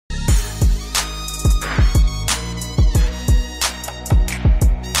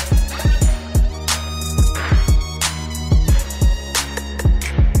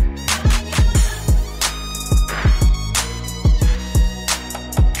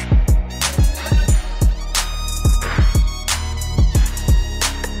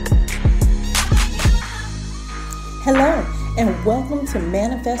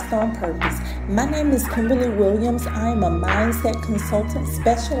Manifest on Purpose. My name is Kimberly Williams. I am a mindset consultant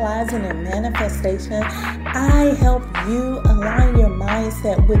specializing in manifestation. I help you align your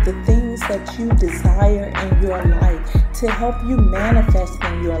mindset with the things that you desire in your life to help you manifest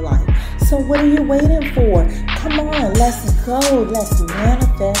in your life. So what are you waiting for? Come on, let's go. Let's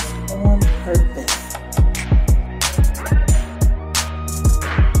manifest on purpose.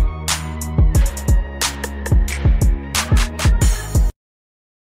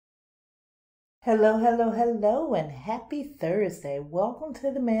 Hello, and happy Thursday. Welcome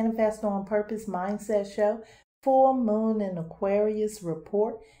to the Manifest on Purpose Mindset Show, Full Moon and Aquarius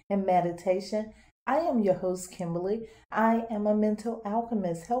Report and Meditation. I am your host, Kimberly. I am a mental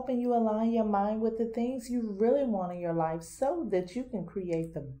alchemist, helping you align your mind with the things you really want in your life so that you can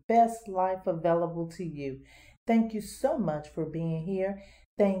create the best life available to you. Thank you so much for being here.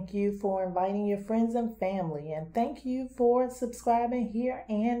 Thank you for inviting your friends and family, and thank you for subscribing here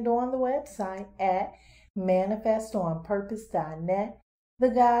and on the website at manifestonpurpose.net. The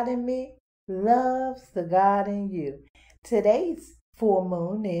God in me loves the God in you. Today's full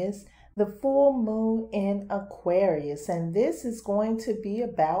moon is the full moon in Aquarius, and this is going to be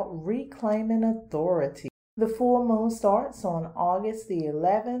about reclaiming authority. The full moon starts on August the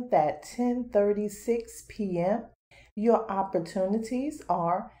 11th at 10:36 p.m. Your opportunities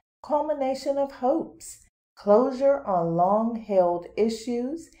are culmination of hopes, closure on long-held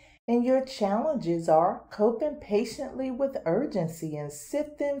issues, and your challenges are coping patiently with urgency and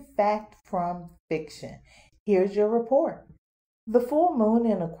sifting fact from fiction. Here's your report. The full moon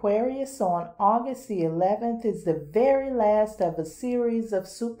in Aquarius on August the 11th is the very last of a series of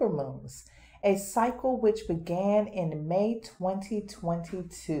supermoons, a cycle which began in May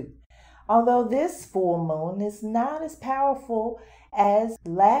 2022. Although this full moon is not as powerful as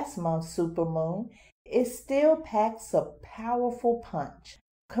last month's supermoon, it still packs a powerful punch.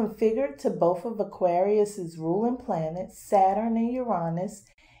 Configured to both of Aquarius's ruling planets, Saturn and Uranus,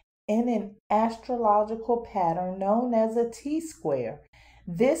 in an astrological pattern known as a T-square,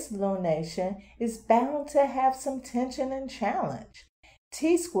 this lunation is bound to have some tension and challenge.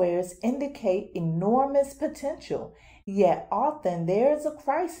 T-squares indicate enormous potential, yet often there is a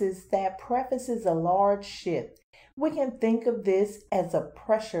crisis that prefaces a large shift. We can think of this as a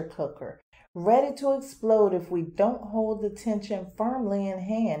pressure cooker, ready to explode if we don't hold the tension firmly in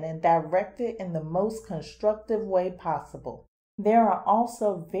hand and direct it in the most constructive way possible. There are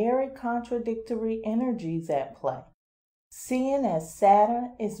also very contradictory energies at play. Seeing as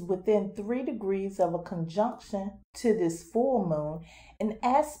Saturn is within 3 degrees of a conjunction to this full moon, an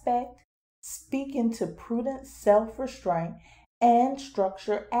aspect speaking to prudent self-restraint and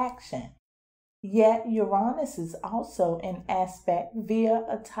structured action. Yet Uranus is also an aspect via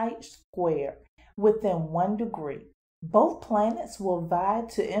a tight square within 1 degree. Both planets will vie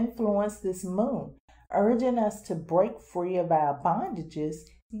to influence this moon, urging us to break free of our bondages,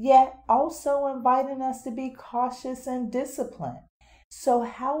 yet also inviting us to be cautious and disciplined. So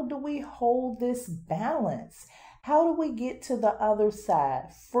how do we hold this balance? How do we get to the other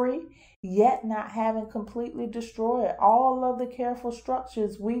side, free, yet not having completely destroyed all of the careful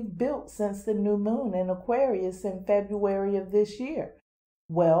structures we've built since the new moon in Aquarius in February of this year?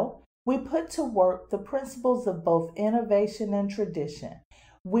 Well, we put to work the principles of both innovation and tradition.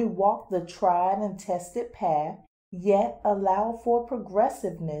 We walk the tried and tested path, yet allow for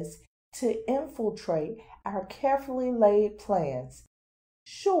progressiveness to infiltrate our carefully laid plans.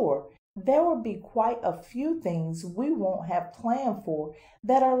 Sure, there will be quite a few things we won't have planned for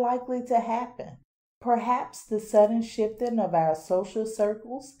that are likely to happen. Perhaps the sudden shifting of our social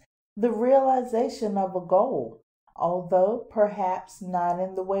circles, the realization of a goal, although perhaps not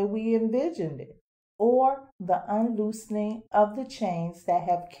in the way we envisioned it, or the unloosening of the chains that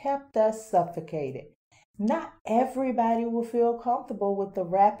have kept us suffocated. Not everybody will feel comfortable with the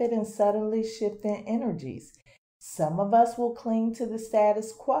rapid and suddenly shifting energies. Some of us will cling to the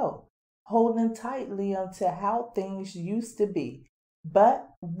status quo, holding tightly onto how things used to be. But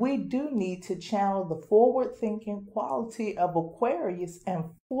we do need to channel the forward-thinking quality of Aquarius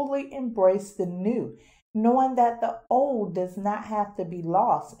and fully embrace the new, knowing that the old does not have to be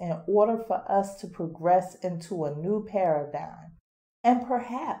lost in order for us to progress into a new paradigm. And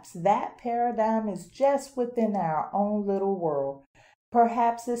perhaps that paradigm is just within our own little world.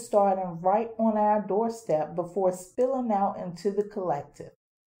 Perhaps it's starting right on our doorstep before spilling out into the collective.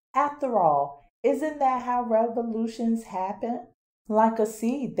 After all, isn't that how revolutions happen? Like a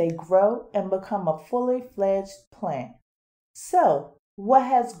seed, they grow and become a fully fledged plant. So, what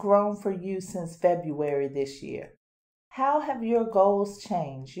has grown for you since February this year? How have your goals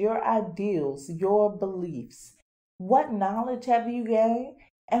changed, your ideals, your beliefs? What knowledge have you gained?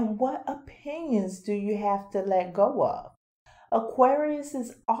 And what opinions do you have to let go of? Aquarius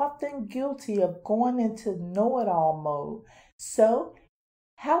is often guilty of going into know-it-all mode. So,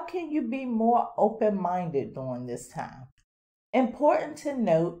 how can you be more open-minded during this time? Important to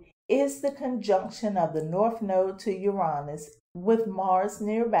note is the conjunction of the North Node to Uranus with Mars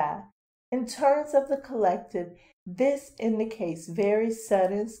nearby. In terms of the collective, this indicates very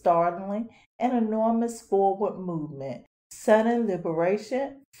sudden, startling, and enormous forward movement, sudden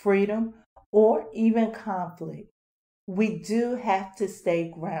liberation, freedom, or even conflict. We do have to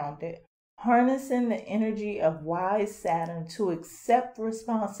stay grounded, harnessing the energy of wise Saturn to accept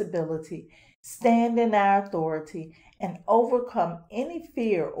responsibility, stand in our authority, and overcome any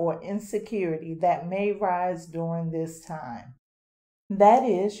fear or insecurity that may rise during this time. That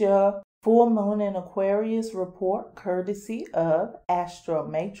is your full moon in Aquarius report, courtesy of Astro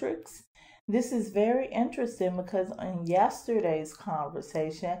Matrix. This is very interesting because in yesterday's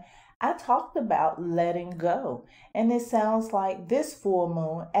conversation, I talked about letting go. And it sounds like this full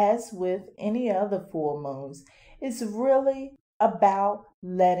moon, as with any other full moons, is really about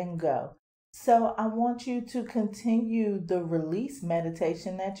letting go. So I want you to continue the release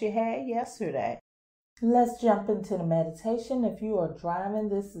meditation that you had yesterday. Let's jump into the meditation. If you are driving,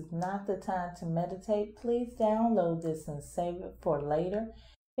 this is not the time to meditate. Please download this and save it for later.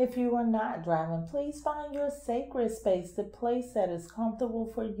 If you are not driving, please find your sacred space, the place that is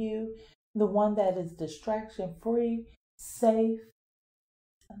comfortable for you, the one that is distraction-free, safe,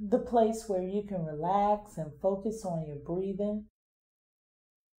 the place where you can relax and focus on your breathing.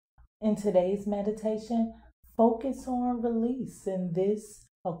 In today's meditation, focus on release in this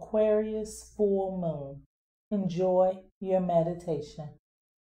Aquarius full moon. Enjoy your meditation.